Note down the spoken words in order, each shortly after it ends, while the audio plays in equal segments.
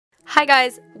Hi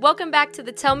guys, welcome back to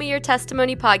the Tell Me Your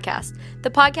Testimony podcast, the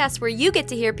podcast where you get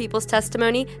to hear people's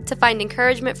testimony to find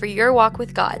encouragement for your walk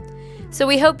with God. So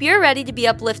we hope you're ready to be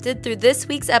uplifted through this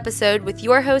week's episode with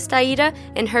your host Aida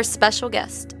and her special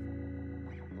guest.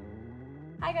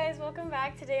 Hi guys, welcome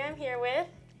back. Today I'm here with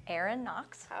Erin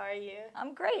Knox. How are you?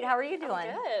 I'm great. How are you doing?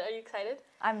 I'm good. Are you excited?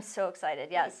 I'm so excited,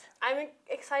 yes. I'm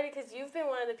excited because you've been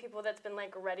one of the people that's been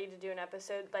ready to do an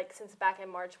episode since back in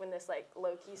March when this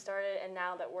low-key started, and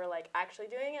now that we're actually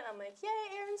doing it, I'm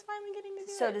yay, Erin's finally getting to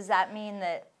do it. So does that mean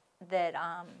that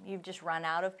you've just run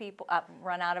out of people,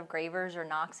 run out of Gravers or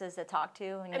Knoxes to talk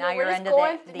to, and now you're into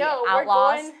the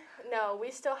outlaws? No,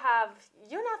 we still have.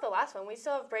 You're not the last one. We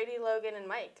still have Brady, Logan, and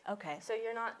Mike. Okay. So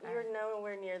you're not. You're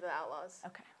nowhere near the outlaws.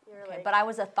 Okay. But I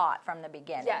was a thought from the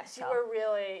beginning. Yes, so. you were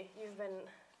really. You've been.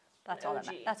 That's all.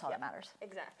 That's all that matters.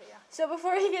 Exactly. Yeah. So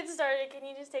before we get started, can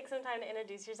you just take some time to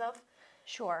introduce yourself?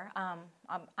 Sure.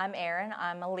 I'm Erin.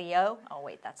 I'm a Leo. Oh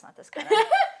wait, that's not this kind of.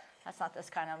 That's not this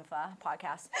kind of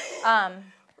podcast.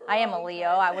 I am a Leo.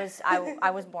 I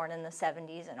was born in the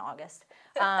 70s in August.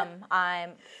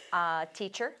 I'm a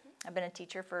teacher. I've been a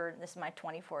teacher this is my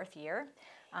 24th year.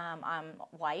 I'm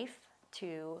wife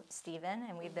to Stephen,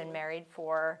 and we've been married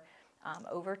for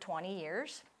over 20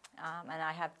 years. And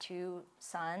I have two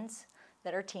sons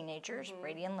that are teenagers,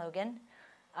 Brady and Logan.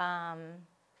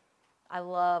 I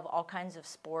love all kinds of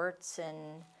sports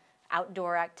and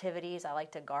outdoor activities. I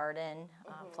like to garden,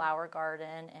 flower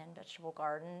garden and vegetable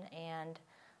garden, and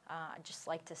I just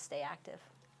like to stay active.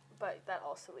 But that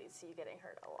also leads to you getting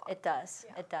hurt a lot. It does.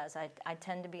 Yeah. It does. I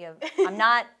tend to be I'm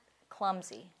not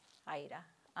clumsy, Aida.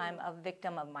 I'm a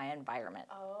victim of my environment.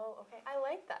 Oh, okay. I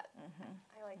like that. Mm-hmm.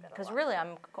 I like that a lot. Because really,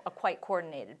 I'm a quite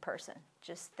coordinated person.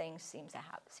 Just things seem to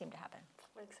happen.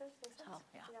 Makes sense. So,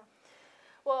 yeah.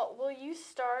 Well, will you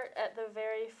start at the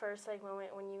very first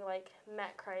moment when you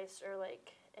met Christ, or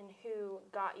and who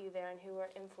got you there and who were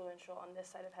influential on this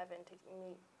side of heaven to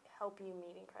help you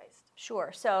meeting Christ?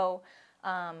 Sure. So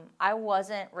I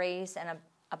wasn't raised in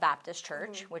a Baptist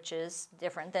church, which is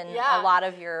different than a lot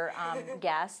of your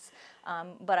guests,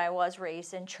 but I was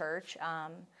raised in church.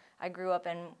 I grew up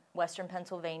in Western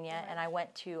Pennsylvania, and I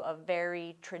went to a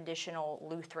very traditional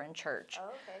Lutheran church. Oh,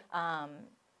 okay.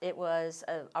 It was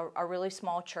a really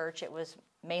small church. It was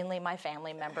mainly my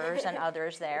family members and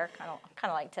others there, kind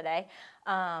of like today.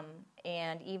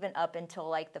 And even up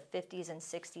until the 50s and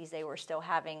 60s, they were still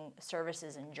having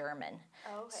services in German.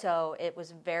 Oh, okay. So it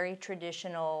was very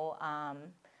traditional,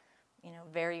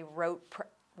 very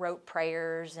rote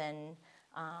prayers and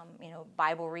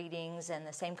Bible readings and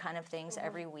the same kind of things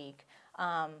every week.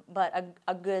 But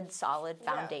a good solid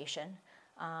foundation.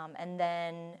 Yeah. And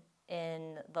then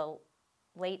in the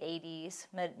late 80s,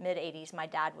 mid 80s, my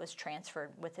dad was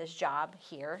transferred with his job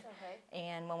here. Okay.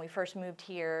 And when we first moved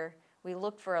here, we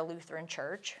looked for a Lutheran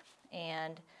church,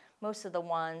 and most of the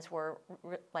ones were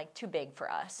too big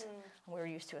for us. We were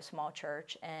used to a small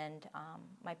church, and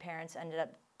my parents ended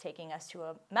up taking us to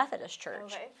a Methodist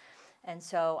church. Okay. And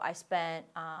so I spent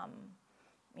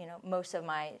most of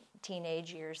my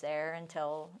teenage years there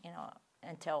until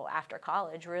after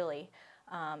college, really.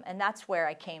 And that's where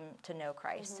I came to know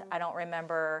Christ. I don't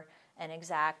remember an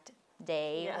exact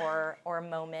day or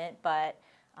moment, but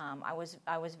I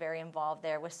was very involved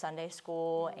there with Sunday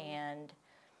school and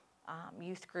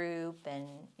youth group and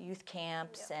youth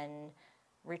camps and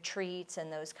retreats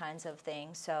and those kinds of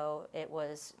things. So it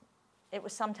was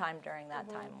sometime during that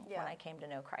time when I came to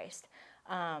know Christ.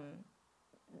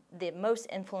 The most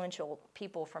influential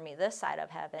people for me this side of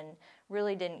heaven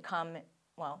really didn't come.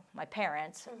 Well, my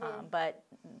parents, but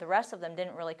the rest of them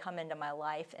didn't really come into my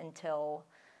life until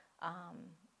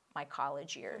my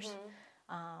college years.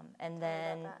 And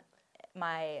then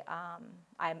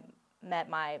I met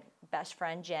my best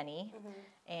friend, Jenny,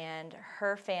 and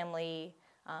her family.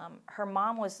 Her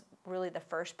mom was really the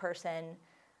first person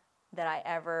that I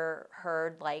ever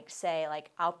heard say,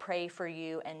 I'll pray for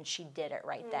you, and she did it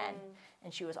right then.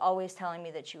 And she was always telling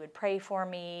me that she would pray for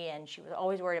me, and she was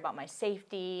always worried about my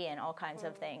safety and all kinds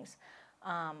of things.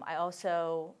 I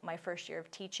also, my first year of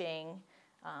teaching,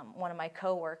 one of my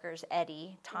coworkers,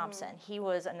 Eddie Thompson, he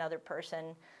was another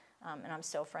person, and I'm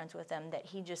still friends with him, that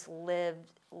he just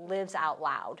lives out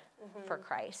loud for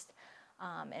Christ.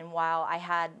 And while I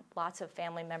had lots of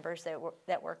family members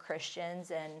that were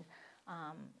Christians and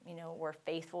were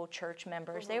faithful church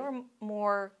members, they were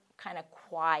more kind of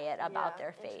quiet about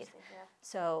their faith. Yeah.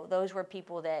 So those were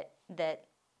people that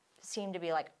seemed to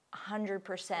be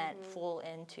 100% full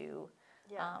into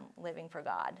living for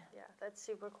God. Yeah, that's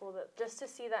super cool. Just to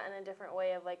see that in a different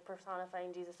way of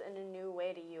personifying Jesus in a new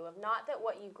way to you. Of not that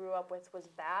what you grew up with was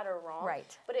bad or wrong,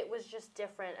 right? But it was just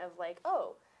different. Of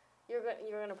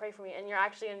you're going to pray for me, and you're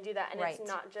actually going to do that, and Right. it's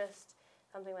not just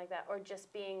something like that, or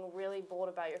just being really bold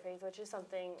about your faith, which is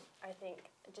something I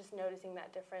think just noticing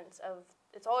that difference of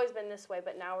it's always been this way,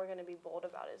 but now we're going to be bold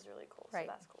about it is really cool. Right.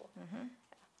 So that's cool. Mm-hmm.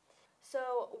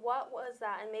 So what was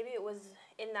that? And maybe it was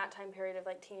in that time period of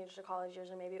like teenage to college years,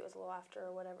 or maybe it was a little after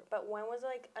or whatever. But when was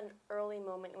like an early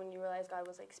moment when you realized God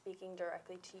was like speaking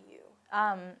directly to you?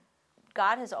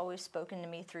 God has always spoken to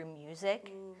me through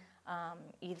music,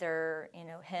 either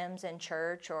hymns in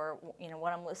church or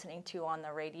what I'm listening to on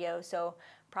the radio. So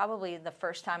probably the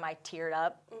first time I teared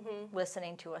up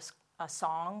listening to a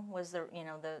song was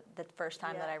the first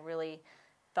time that I really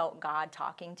felt God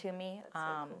talking to me. That's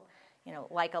so cool.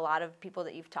 Like a lot of people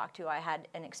that you've talked to, I had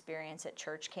an experience at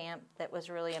church camp that was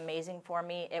really amazing for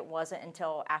me. It wasn't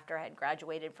until after I had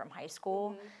graduated from high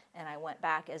school and I went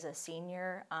back as a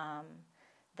senior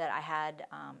that I had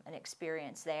an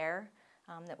experience there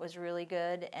that was really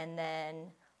good. And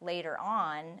then later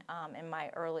on in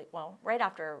my right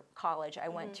after college, I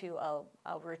went to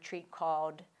a retreat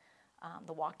called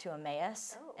the Walk to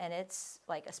Emmaus. Oh. And it's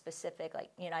like a specific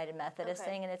like United Methodist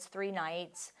thing, and it's 3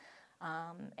 nights.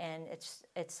 And it's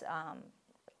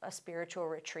a spiritual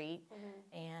retreat,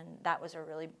 and that was a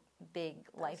really big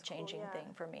life-changing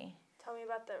thing for me. Tell me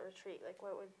about that retreat.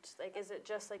 Like, is it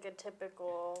just like a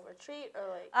typical retreat, or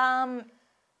like?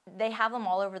 They have them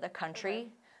all over the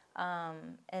country,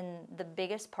 and the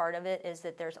biggest part of it is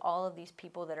that there's all of these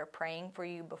people that are praying for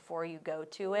you before you go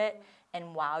to it,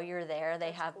 and while you're there,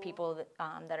 they have people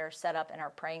that are set up and are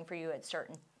praying for you at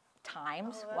certain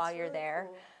times while you're there.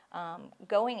 Cool.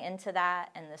 Going into that,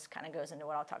 and this kind of goes into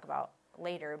what I'll talk about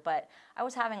later, but I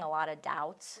was having a lot of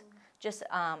doubts just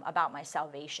about my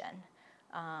salvation.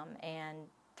 And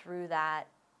through that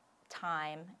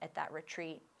time at that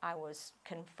retreat, I was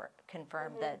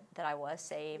confirmed that I was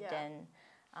saved and,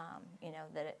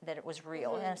 that it was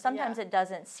real. And sometimes it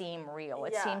doesn't seem real.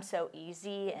 It seems so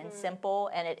easy and simple,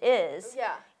 and it is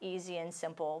easy and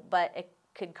simple, but it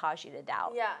could cause you to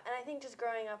doubt. Yeah, and I think just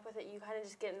growing up with it, you kind of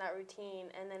just get in that routine,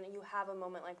 and then you have a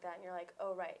moment like that, and you're like,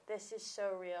 oh, right, this is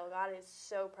so real. God is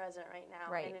so present right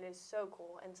now, and it is so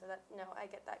cool. And so I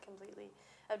get that completely.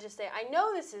 Of just saying, I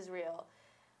know this is real,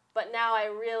 but now I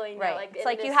really know. Right. Like, it's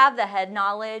like you have the head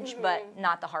knowledge, but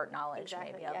not the heart knowledge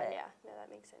maybe of it. Yeah, no, that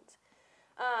makes sense.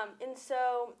 And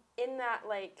so in that,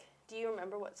 like, do you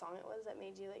remember what song it was that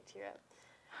made you, like, tear up?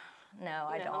 No,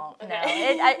 I don't.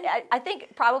 Okay. No, I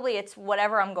think probably it's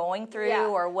whatever I'm going through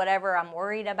or whatever I'm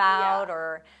worried about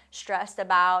or stressed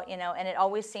about, and it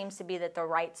always seems to be that the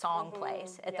right song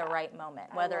plays at the right moment,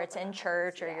 whether it's in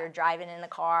church or you're driving in the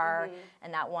car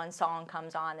and that one song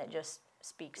comes on that just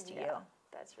speaks to you.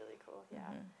 That's really cool,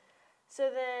 So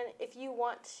then, if you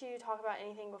want to talk about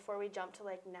anything before we jump to,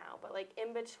 like, now, but, like,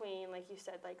 in between, like you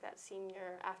said, like, that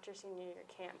after senior year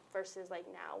camp versus, like,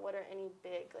 now, what are any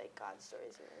big, like, God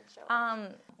stories you want to show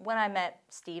us? When I met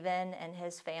Stephen and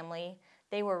his family,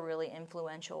 they were really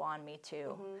influential on me,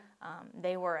 too.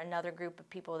 They were another group of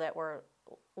people that were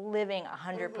living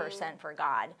 100% for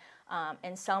God.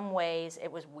 In some ways,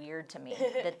 it was weird to me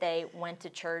that they went to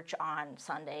church on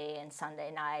Sunday and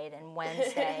Sunday night and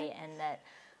Wednesday, and that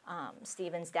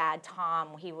Stephen's dad,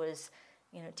 Tom, he was,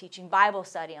 teaching Bible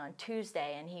study on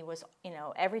Tuesday, and he was,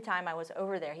 every time I was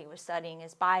over there, he was studying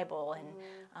his Bible,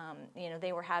 and,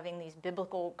 they were having these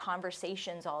biblical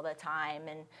conversations all the time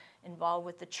and involved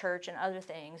with the church and other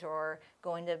things, or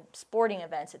going to sporting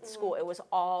events at school. It was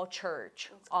all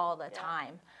church all the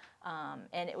time.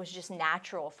 And it was just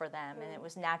natural for them, and it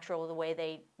was natural the way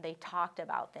they talked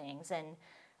about things. And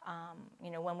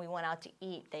when we went out to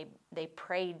eat, they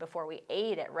prayed before we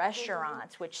ate at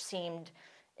restaurants, which seemed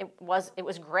it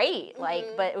was great,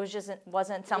 but it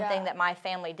wasn't something that my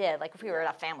family did. Like if we were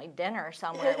at a family dinner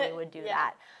somewhere, we would do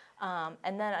that.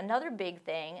 And then another big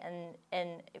thing,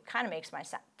 and it kind of makes my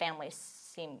family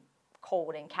seem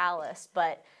cold and callous,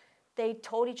 but they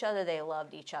told each other they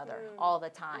loved each other all the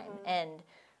time, and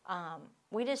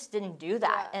we just didn't do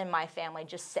that in my family.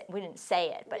 We didn't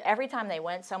say it, but every time they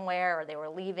went somewhere or they were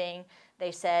leaving,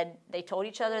 they told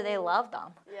each other they loved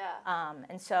them.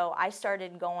 And so I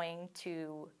started going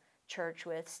to church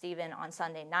with Stephen on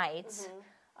Sunday nights,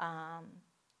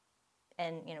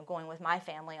 and going with my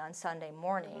family on Sunday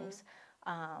mornings,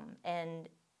 and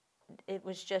it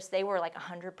was just they were like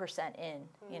 100% in,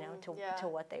 to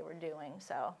what they were doing.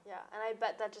 So and I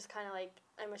bet that just kind of like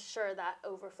I'm sure that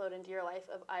overflowed into your life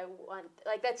of I want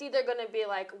like that's either going to be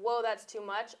like whoa that's too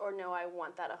much or no I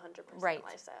want that 100%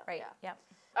 lifestyle. Right. Yeah.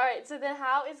 All right. So then,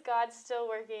 how is God still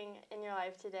working in your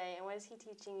life today, and what is He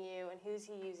teaching you, and who's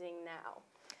He using now?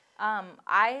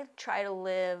 I try to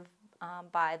live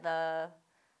by the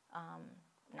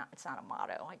it's not a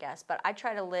motto, I guess, but I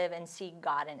try to live and see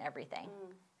God in everything,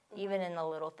 even in the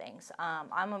little things.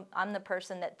 I'm the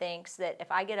person that thinks that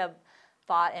if I get a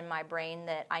thought in my brain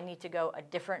that I need to go a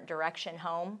different direction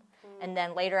home, and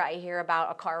then later I hear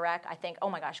about a car wreck, I think, oh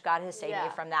my gosh, God has saved me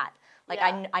from that. Like,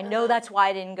 I know that's why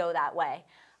I didn't go that way.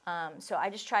 So I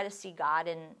just try to see God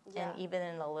in even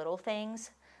in the little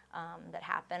things that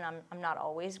happen. I'm not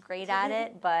always great at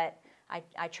it, but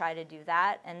I try to do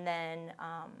that. And then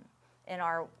in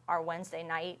our Wednesday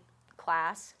night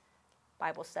class,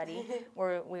 Bible study,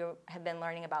 we have been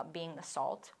learning about being the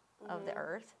salt of the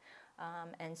earth.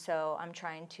 And so I'm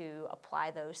trying to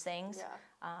apply those things.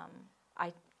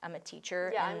 I'm a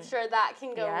teacher. Yeah, and I'm sure that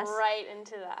can go right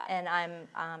into that. And I'm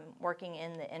working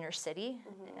in the inner city,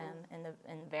 in the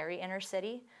very inner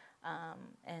city.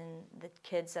 And the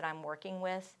kids that I'm working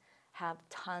with have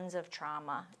tons of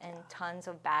trauma and tons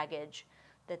of baggage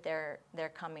that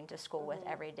they're coming to school with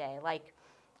every day, like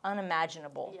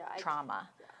unimaginable trauma.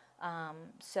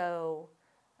 So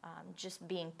just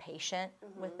being patient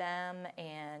with them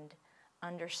and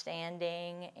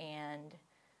understanding and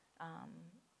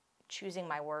choosing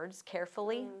my words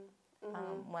carefully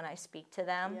when I speak to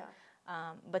them.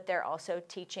 But they're also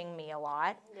teaching me a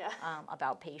lot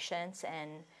about patience,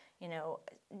 and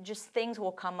just things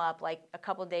will come up. Like a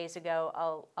couple days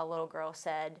ago, a little girl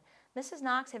said, "Mrs.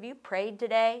 Knox, have you prayed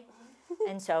today?"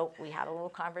 And so we had a little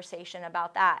conversation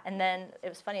about that. And then it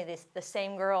was funny, the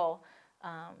same girl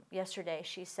yesterday,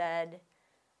 she said,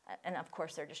 and of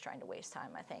course they're just trying to waste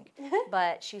time, I think,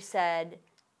 but she said,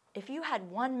 if you had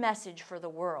one message for the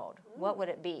world, what would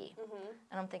it be?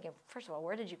 And I'm thinking, first of all,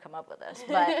 where did you come up with this?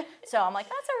 But so I'm like,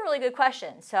 that's a really good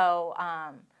question. So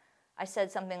I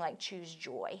said something like, choose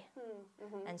joy.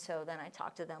 And so then I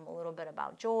talked to them a little bit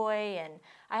about joy, and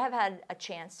I have had a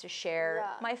chance to share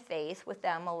my faith with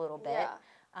them a little bit.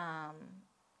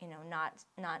 Not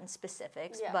in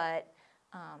specifics, but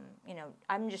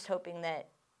I'm just hoping that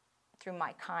through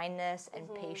my kindness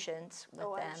and patience with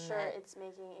them. I'm sure it's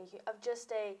making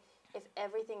if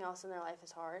everything else in their life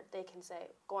is hard, they can say,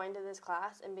 going to this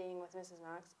class and being with Mrs.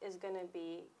 Knox it's going to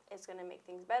make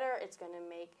things better. It's going to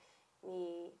make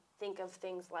me think of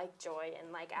things like joy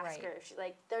and like ask her if she,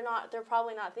 like, they're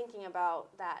probably not thinking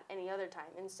about that any other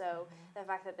time. And so the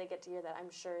fact that they get to hear that,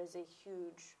 I'm sure, is a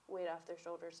huge weight off their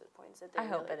shoulders at points that they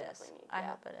really definitely need. I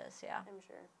hope it is, yeah. I'm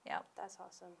sure. Yep. That's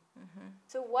awesome.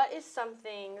 So what is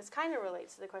something, this kind of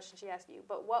relates to the question she asked you,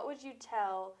 but what would you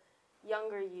tell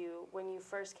younger you when you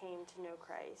first came to know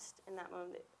Christ in that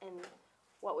moment, and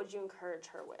what would you encourage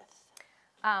her with?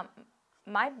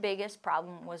 My biggest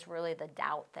problem was really the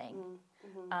doubt thing.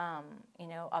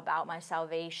 About my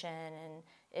salvation and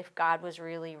if God was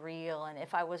really real and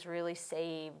if I was really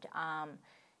saved.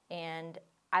 And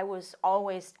I was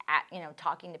always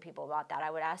talking to people about that. I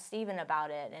would ask Stephen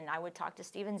about it, and I would talk to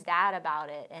Stephen's dad about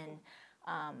it. And,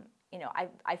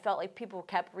 I felt like people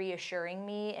kept reassuring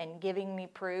me and giving me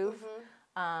proof.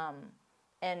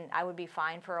 And I would be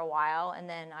fine for a while, and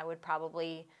then I would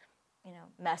probably,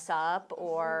 mess up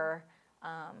or,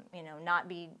 not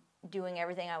be doing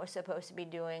everything I was supposed to be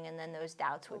doing, and then those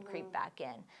doubts would creep back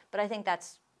in. But I think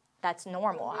that's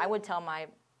normal. I would tell my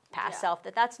past self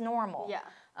that that's normal.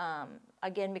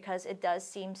 Again, because it does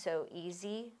seem so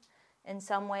easy in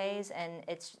some ways, and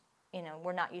it's,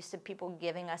 we're not used to people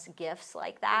giving us gifts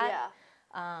like that.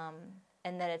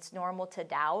 And that it's normal to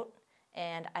doubt,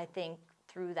 and I think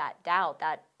through that doubt,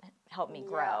 that helped me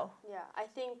grow. I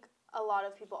think a lot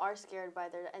of people are scared by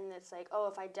and it's like, oh,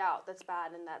 if I doubt, that's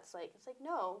bad, and it's like,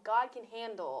 no, God can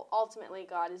handle, ultimately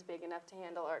God is big enough to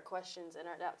handle our questions and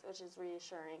our doubts, which is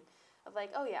reassuring, of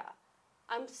like, oh yeah,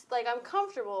 I'm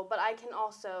comfortable, but I can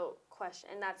also question,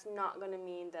 and that's not going to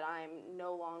mean that I'm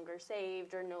no longer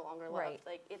saved or no longer loved.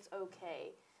 Like, it's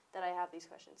okay that I have these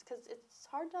questions, because it's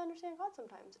hard to understand God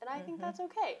sometimes, and I think that's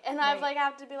okay, and I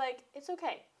have to be like, it's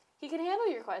okay, He can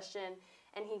handle your question,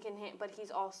 and He can, but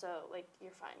He's also, like,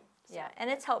 you're fine. So. Yeah, and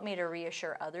it's helped me to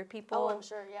reassure other people I'm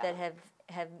sure, that have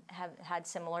had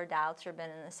similar doubts or been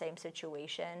in the same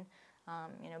situation,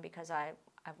 because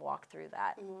I've walked through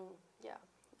that. Yeah.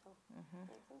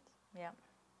 Makes sense. Yeah.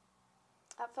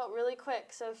 That felt really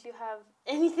quick, so if you have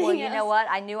anything Well, you know what?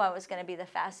 I knew I was going to be the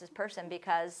fastest person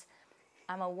because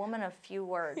I'm a woman of few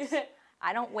words.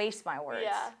 I don't waste my words.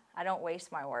 I don't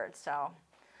waste my words, so...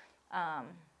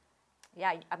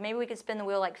 maybe we could spin the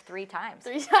wheel like 3 times.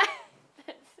 3 times?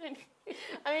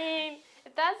 I mean,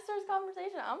 if that starts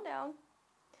conversation, I'm down.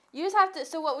 You just have to,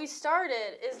 so what we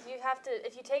started is you have to,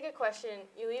 if you take a question,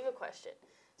 you leave a question.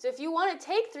 So if you want to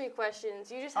take 3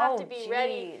 questions, you just have to be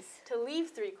ready to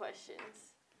leave 3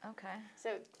 questions. Okay.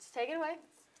 So just take it away.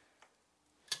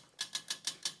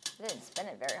 I didn't spin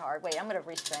it very hard. Wait, I'm going to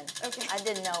respin. Okay. I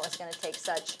didn't know it was going to take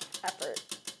such effort.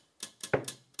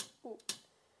 Ooh.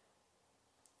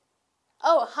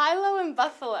 Oh, high-low and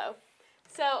buffalo.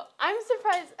 So I'm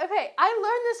surprised. Okay, I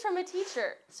learned this from a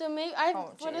teacher. So maybe I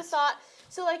would have thought.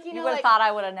 So like you would have thought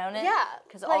I would have known it. Yeah,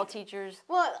 because all teachers.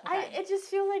 Well, okay. It just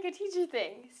feels like a teacher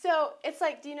thing. So it's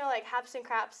like, do you know like haps and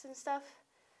craps and stuff?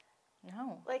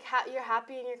 No. Like you're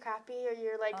happy and you're crappy, or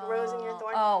you're like rose and you're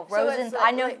thorn. Oh, rose and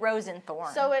I know rose and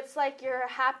thorn. So it's like you're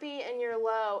happy and you're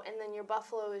low, and then your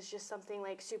buffalo is just something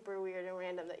like super weird and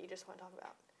random that you just want to talk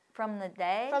about. From the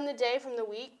day? From the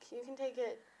week, you can take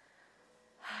it.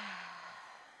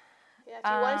 Yeah, if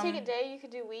you want to take a day, you could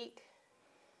do week.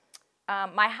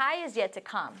 My high is yet to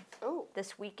come. Oh.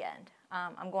 This weekend.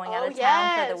 I'm going out of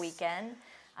town for the weekend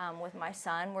with my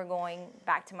son. We're going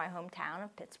back to my hometown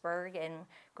of Pittsburgh and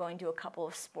going to a couple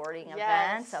of sporting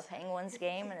events, a Penguins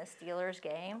game and a Steelers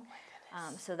game.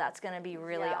 So that's going to be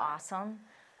really awesome.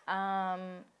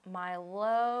 My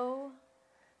low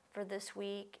for this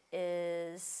week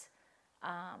is,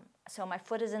 so my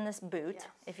foot is in this boot.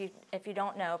 Yeah. If you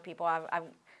don't know, people,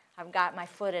 I've got my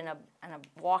foot in a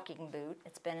walking boot.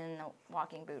 It's been in a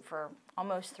walking boot for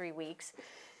almost 3 weeks.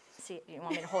 See, you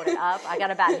want me to hold it up? I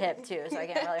got a bad hip too, so I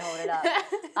can't really hold it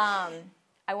up.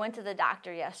 I went to the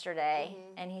doctor yesterday,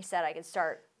 and he said I could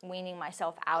start weaning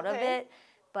myself out of it,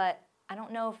 but I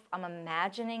don't know if I'm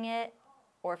imagining it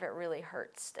or if it really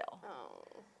hurts still. Oh.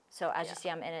 So as you see,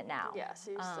 I'm in it now. Yeah,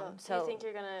 so you're still. Do you think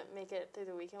you're going to make it through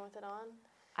the weekend with it on?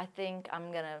 I think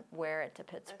I'm going to wear it to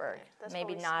Pittsburgh. Okay,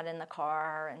 maybe not in the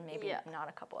car and maybe not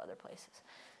a couple other places.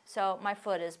 So my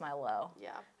foot is my low.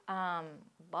 Yeah.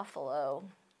 Buffalo.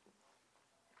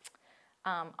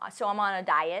 So I'm on a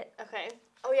diet. Okay.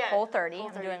 Oh, yeah.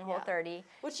 Whole30. I'm doing Whole30.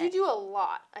 Which you do a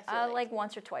lot, I feel like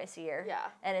once or twice a year.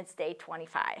 Yeah. And it's day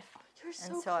 25. You're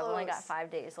so And so I've only got 5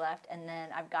 days left. And then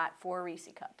I've got 4 Reese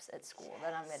cups at school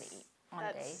that I'm going to eat on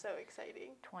day. That's so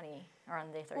exciting. 20 or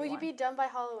on day 31. Will you be done by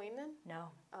Halloween then?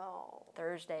 No. Oh.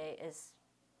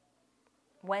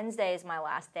 Wednesday is my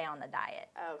last day on the diet.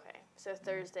 Okay. So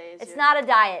Thursday is It's not a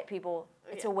diet, people.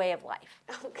 It's a way of life.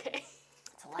 Okay.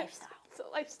 It's a lifestyle. It's a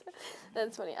lifestyle.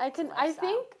 That's funny. I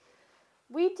think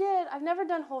we did, I've never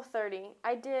done Whole30.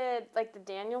 I did like the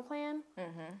Daniel plan.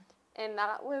 Mm-hmm. And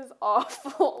that was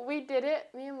awful. We did it.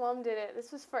 Me and Mom did it.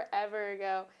 This was forever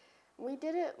ago. We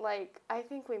did it I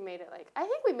think we made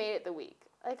it the week.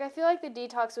 Like I feel like the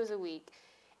detox was a week.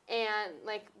 And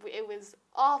like it was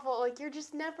awful. Like you're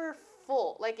just never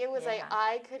full. Like it was like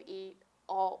I could eat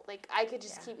I could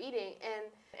just keep eating.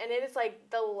 And it is like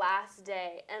the last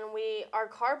day. And our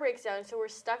car breaks down. So we're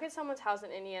stuck at someone's house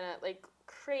in Indiana. Like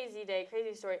crazy day,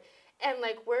 crazy story. And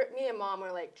like me and Mom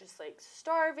are like just like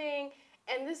starving.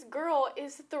 And this girl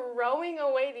is throwing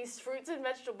away these fruits and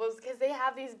vegetables because they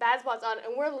have these bad spots on.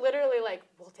 And we're literally like,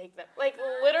 we'll take them. Like,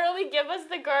 literally give us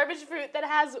the garbage fruit that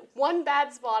has one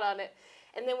bad spot on it.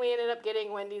 And then we ended up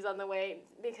getting Wendy's on the way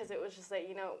because it was just like,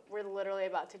 we're literally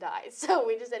about to die. So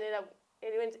we just ended up,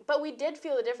 but we did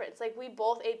feel the difference. Like, we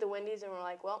both ate the Wendy's and we're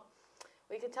like, well,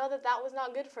 we could tell that was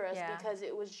not good for us because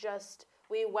it was just,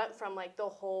 we went from like the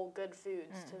whole good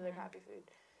foods to the crappy food.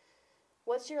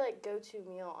 What's your go-to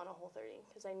meal on a Whole30?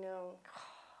 Because I know.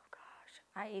 Oh gosh,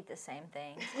 I eat the same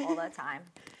things all the time,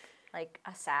 like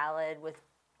a salad with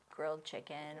grilled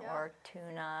chicken or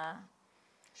tuna.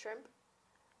 Shrimp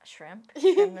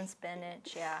and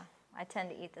spinach. Yeah, I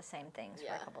tend to eat the same things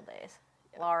for a couple days.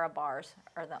 Yeah. Lara bars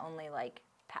are the only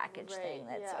packaged thing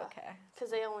that's okay.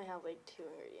 Because they only have 2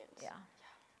 ingredients. Yeah.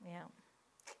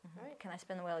 Mm-hmm. All right. Can I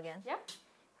spin the wheel again? Yeah.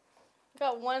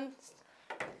 Got one.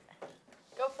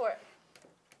 Go for it.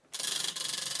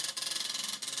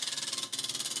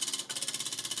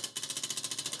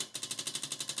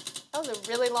 That was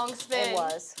a really long spin. It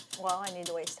was. Well, I need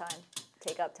to waste time.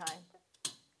 Take up time.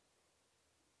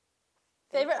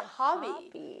 Favorite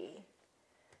hobby?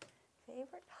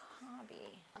 Favorite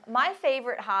hobby. My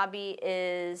favorite hobby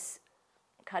is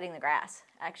cutting the grass,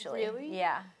 actually. Really?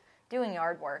 Yeah. Doing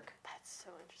yard work. That's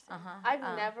so interesting. I've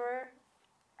never,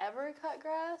 ever cut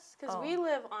grass because we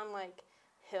live on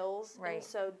hills, and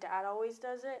so Dad always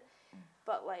does it.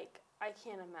 But I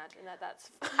can't imagine that's.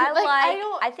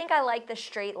 I think I like the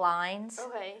straight lines.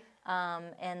 Okay.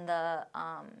 And the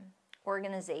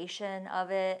organization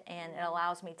of it, and it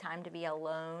allows me time to be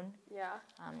alone. Yeah.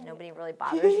 Nobody really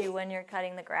bothers you when you're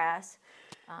cutting the grass.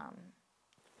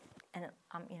 And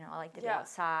I like to be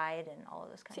outside and all of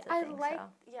those kinds of things.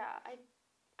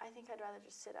 I think I'd rather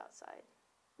just sit outside.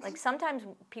 Sometimes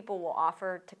people will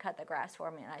offer to cut the grass for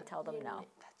me, and I tell them no.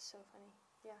 That's so funny.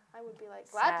 Yeah, I would be like,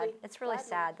 gladly. Sad. It's really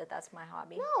sad that that's my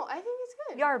hobby. No, I think it's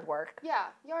good. Yard work. Yeah,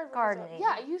 yard work. Gardening.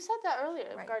 Yeah, you said that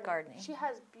earlier. Right, gardening. She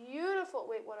has beautiful,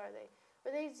 what are they?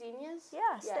 Were they zinnias?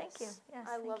 Yes, thank you. Yes,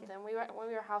 I love them. When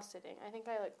we were house sitting, I think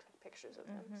I took pictures of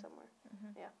them somewhere.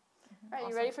 Yeah. All right, Awesome.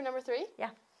 You ready for number 3? Yeah.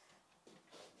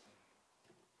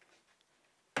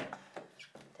 Take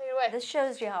it away. This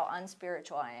shows you how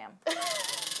unspiritual I am.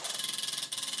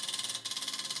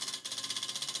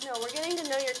 No, we're getting to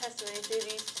know your testimony through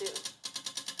these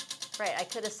 2. Right, I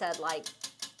could have said, like,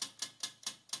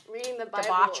 reading the Bible.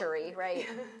 debauchery, right?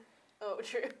 Oh,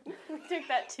 true. We took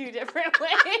that 2 different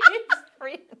ways.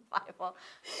 Reading the Bible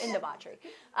in debauchery.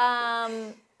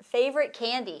 Favorite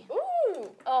candy?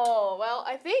 Ooh. Oh, well,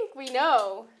 I think we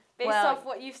know based off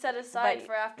what you've set aside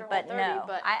for after Whole 30. No.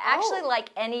 But I actually like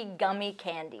any gummy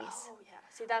candies. Oh, yeah.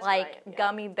 See, that's like right.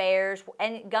 Gummy bears,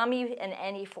 gummy in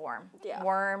any form. Yeah.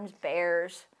 Worms,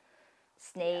 bears,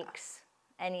 snakes,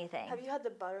 anything. Have you had the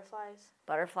butterflies?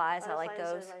 Butterflies, I like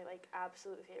those. Are my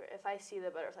absolute favorite. If I see the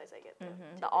butterflies, I get them.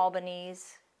 The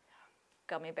Albanese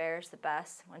gummy bears, the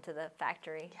best. Went to the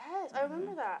factory. Yes, I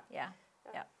remember that. Yeah.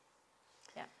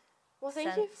 Well,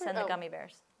 thank you for... Send the gummy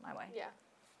bears my way. Yeah.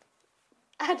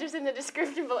 Address in the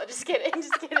description below. Just kidding.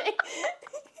 Just kidding.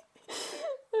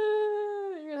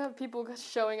 You're going to have people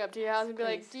showing up to your house and be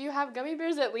like, do you have gummy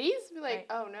bears at least? Be like,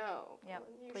 oh, no. Yep,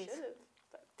 well, you please. should have.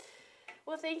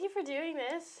 Well, thank you for doing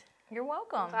this. You're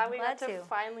welcome. Glad we got to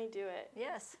finally do it.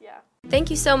 Yes. Yeah. Thank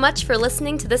you so much for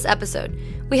listening to this episode.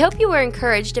 We hope you were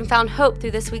encouraged and found hope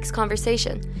through this week's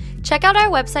conversation. Check out our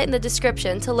website in the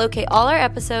description to locate all our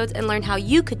episodes and learn how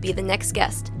you could be the next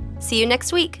guest. See you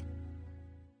next week.